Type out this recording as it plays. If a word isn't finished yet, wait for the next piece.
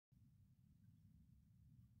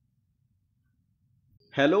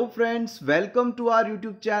Hello friends, welcome to our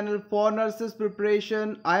YouTube channel for nurses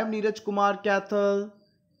preparation. I am Neeraj Kumar Kaithal.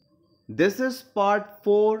 This is part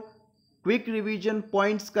 4 quick revision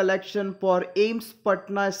points collection for AIIMS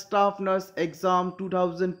Patna Staff Nurse Exam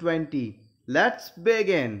 2020. Let's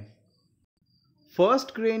begin.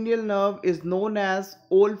 First cranial nerve is known as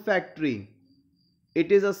olfactory.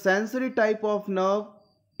 It is a sensory type of nerve.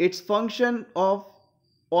 Its function of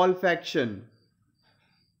olfaction.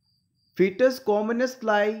 Fetus commonest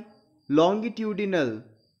lie longitudinal.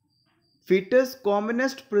 Fetus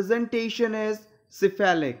commonest presentation is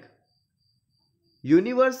cephalic.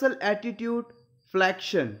 Universal attitude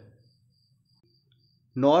flexion.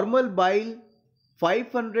 Normal bile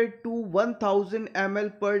 500 to 1000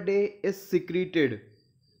 ml per day is secreted.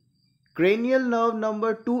 Cranial nerve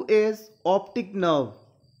number 2 is optic nerve.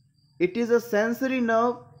 It is a sensory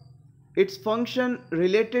nerve. Its function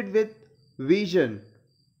related with vision.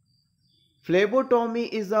 Phlebotomy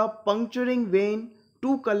is a puncturing vein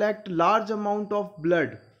to collect large amount of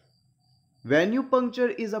blood.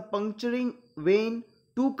 Venipuncture is a puncturing vein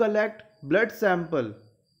to collect blood sample.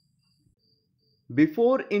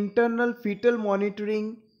 Before internal fetal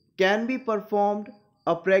monitoring can be performed,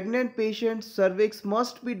 a pregnant patient's cervix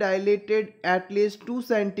must be dilated at least 2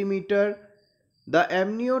 cm. The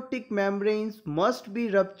amniotic membranes must be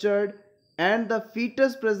ruptured and the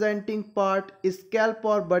fetus presenting part, scalp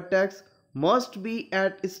or buttocks, must be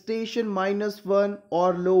at station -1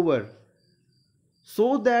 or lower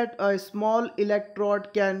so that a small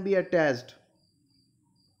electrode can be attached.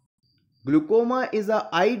 Glaucoma is an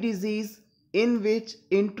eye disease in which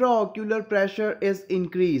intraocular pressure is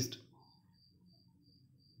increased.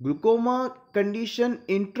 Glaucoma condition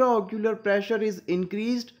intraocular pressure is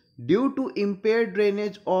increased due to impaired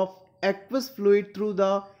drainage of aqueous fluid through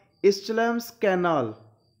the Schlemm's canal.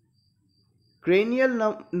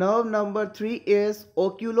 Cranial nerve number 3 is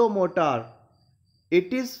oculomotor.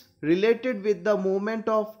 It is related with the movement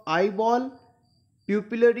of eyeball,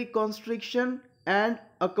 pupillary constriction and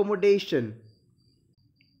accommodation.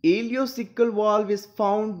 Ileocecal valve is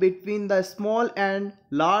found between the small and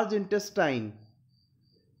large intestine.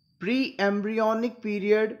 Pre-embryonic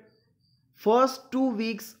period, first 2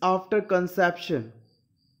 weeks after conception.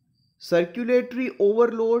 Circulatory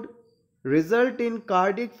overload result in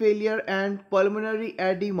cardiac failure and pulmonary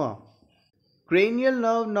edema. Cranial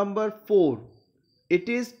nerve number 4. It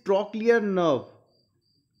is trochlear nerve.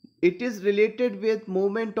 It is related with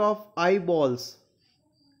movement of eyeballs.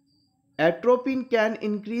 Atropine can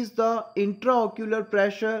increase the intraocular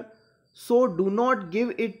pressure, so do not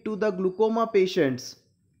give it to the glaucoma patients.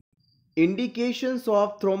 Indications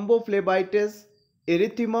of thrombophlebitis,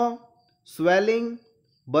 erythema, swelling,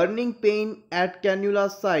 burning pain at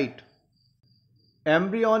cannula site.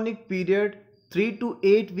 Embryonic period 3 to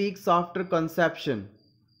 8 weeks after conception.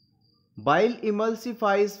 Bile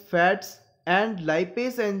emulsifies fats and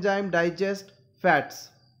lipase enzyme digest fats.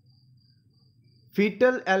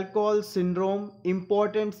 Fetal alcohol syndrome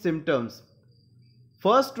important symptoms.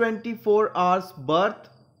 First 24 hours birth,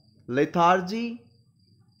 lethargy,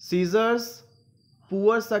 seizures,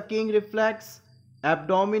 poor sucking reflex,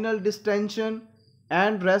 abdominal distension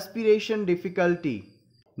and respiration difficulty.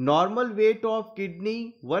 Normal weight of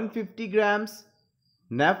kidney 150 grams.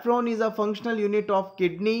 Nephron is a functional unit of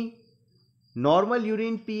kidney. Normal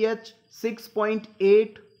urine pH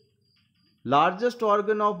 6.8. Largest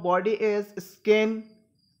organ of body is skin.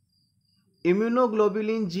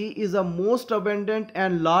 Immunoglobulin G is the most abundant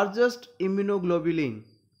and largest immunoglobulin.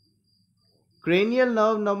 Cranial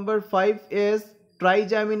nerve number 5 is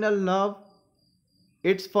trigeminal nerve.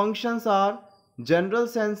 Its functions are general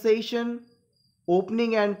sensation,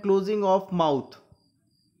 opening and closing of mouth.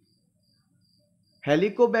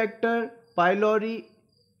 Helicobacter pylori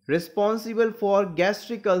responsible for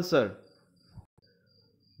gastric ulcer.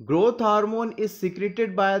 Growth hormone is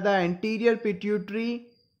secreted by the anterior pituitary.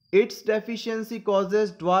 Its deficiency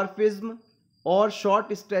causes dwarfism or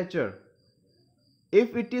short stature.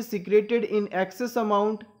 If it is secreted in excess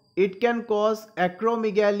amount, it can cause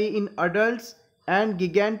acromegaly in adults and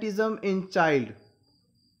gigantism in child.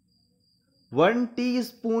 1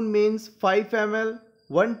 teaspoon means 5 ml,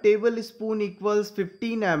 1 tablespoon equals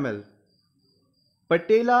 15 ml.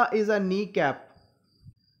 Patella is a kneecap.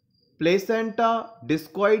 Placenta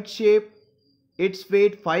discoid shape, its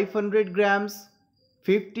weight 500 grams,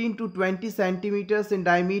 15 to 20 centimeters in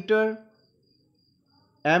diameter.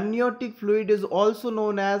 Amniotic fluid is also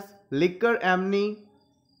known as liquor amni.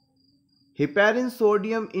 Heparin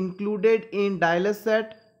sodium included in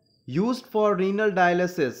dialysate used for renal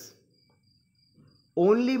dialysis.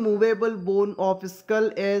 Only movable bone of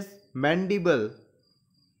skull is mandible.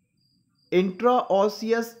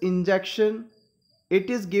 Intraosseous injection. It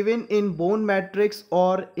is given in bone matrix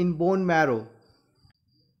or in bone marrow.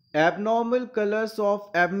 Abnormal colors of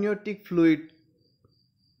amniotic fluid.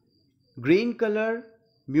 Green color,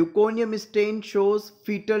 meconium stain shows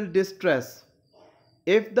fetal distress.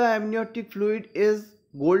 If the amniotic fluid is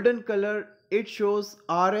golden color, it shows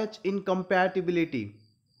RH incompatibility.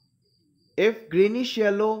 If greenish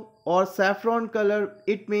yellow or saffron color,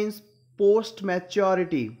 it means post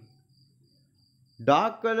maturity.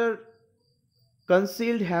 Dark color,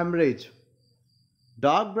 concealed hemorrhage.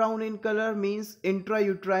 Dark brown in color means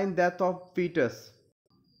intrauterine death of fetus.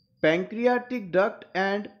 Pancreatic duct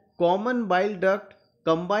and common bile duct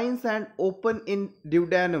combines and open in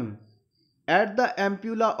duodenum at the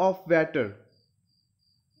ampulla of Vater.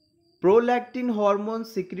 Prolactin hormone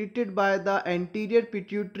secreted by the anterior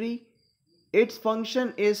pituitary. Its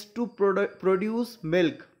function is to produce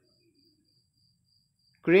milk.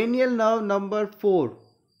 Cranial nerve number 4.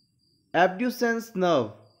 Abducens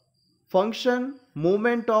nerve. Function,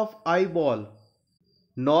 movement of eyeball.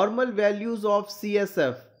 Normal values of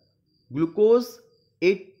CSF. Glucose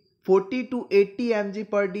 40 to 80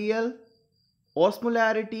 mg per dl.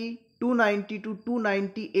 Osmolarity 290 to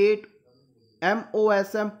 298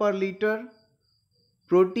 mOSM per liter.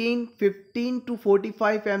 Protein 15 to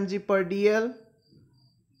 45 mg per dl.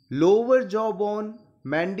 Lower jawbone,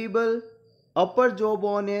 mandible. Upper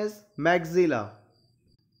jawbone is maxilla.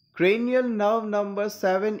 Cranial nerve number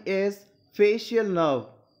 7 is facial nerve.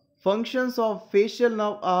 Functions of facial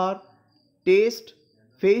nerve are taste,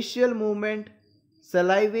 facial movement,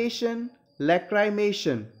 salivation,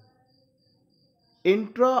 lacrimation.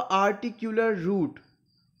 Intra-articular route.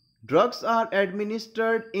 Drugs are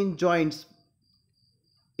administered in joints.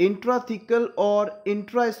 Intrathecal or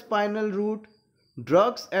intraspinal route.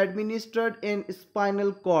 Drugs administered in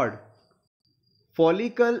spinal cord.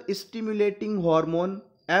 Follicle stimulating hormone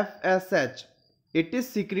FSH. It is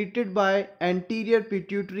secreted by anterior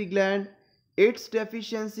pituitary gland. Its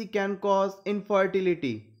deficiency can cause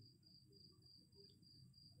infertility.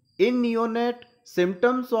 In neonate,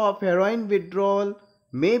 symptoms of heroin withdrawal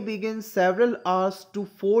may begin several hours to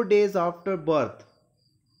 4 days after birth.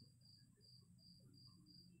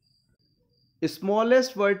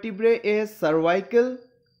 Smallest vertebrae is cervical.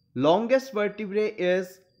 Longest vertebrae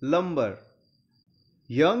is lumbar.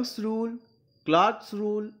 Young's rule, Clark's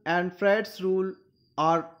rule and Fred's rule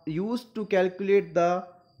are used to calculate the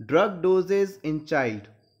drug doses in child.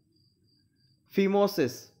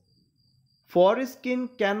 Phimosis. Foreskin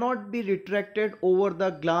cannot be retracted over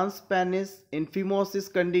the glans penis in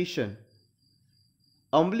phimosis condition.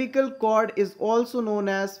 Umbilical cord is also known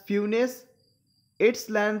as funis. Its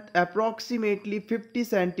length approximately 50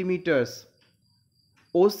 centimeters.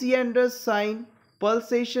 Osiander's sign,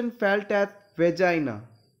 pulsation felt at vagina.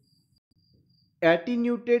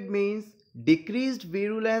 Attenuated means decreased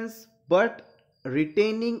virulence but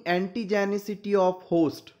retaining antigenicity of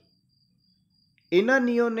host. In a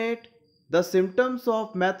neonate, the symptoms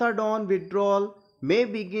of methadone withdrawal may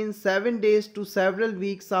begin 7 days to several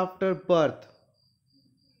weeks after birth.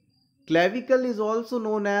 Clavicle is also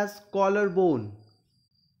known as collarbone.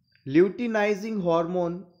 Luteinizing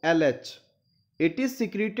hormone LH. It is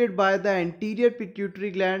secreted by the anterior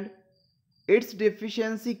pituitary gland. Its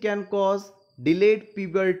deficiency can cause delayed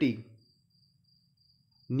puberty.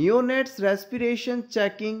 Neonates respiration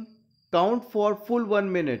checking count for full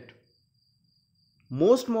 1 minute.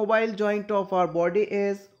 Most mobile joint of our body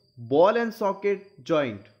is ball and socket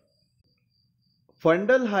joint.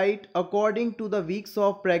 Fundal height according to the weeks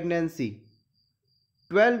of pregnancy.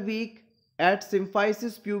 12 week at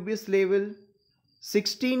symphysis pubis level,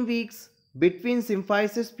 16 weeks between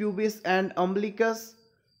symphysis pubis and umbilicus,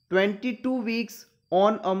 22 weeks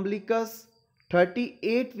on umbilicus,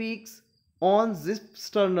 38 weeks on zip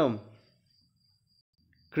sternum.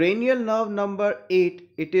 Cranial nerve number 8,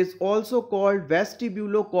 it is also called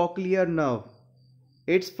vestibulocochlear nerve.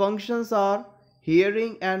 Its functions are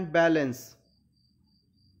hearing and balance.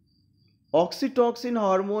 Oxytocin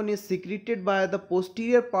hormone is secreted by the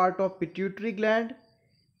posterior part of pituitary gland.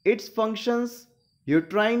 Its functions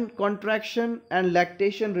uterine contraction and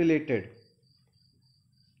lactation related.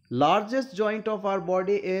 Largest joint of our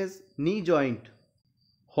body is knee joint.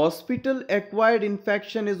 Hospital acquired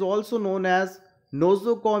infection is also known as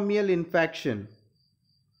nosocomial infection.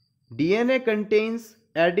 DNA contains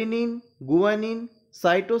adenine, guanine,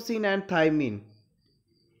 cytosine and thymine.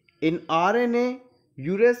 In RNA,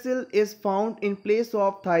 uracil is found in place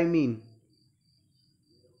of thymine.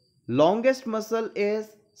 Longest muscle is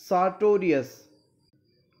sartorius.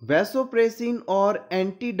 Vasopressin or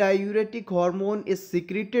antidiuretic hormone is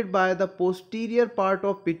secreted by the posterior part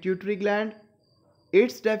of pituitary gland.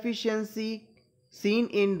 Its deficiency seen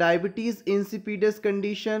in diabetes insipidus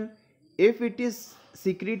condition. If it is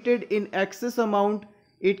secreted in excess amount,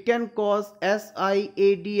 it can cause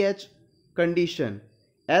SIADH condition.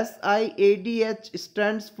 SIADH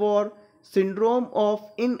stands for Syndrome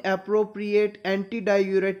of Inappropriate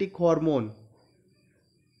Antidiuretic Hormone.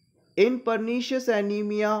 In pernicious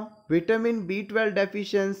anemia, vitamin B12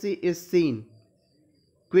 deficiency is seen.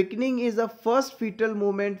 Quickening is the first fetal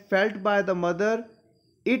movement felt by the mother.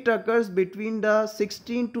 It occurs between the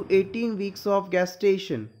 16 to 18 weeks of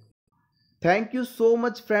gestation. Thank you so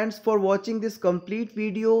much friends for watching this complete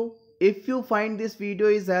video. If you find this video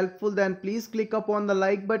is helpful, then please click upon the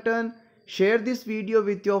like button, share this video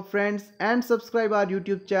with your friends and subscribe our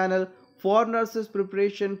YouTube channel for nurses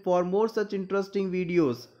preparation for more such interesting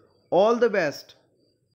videos. All the best.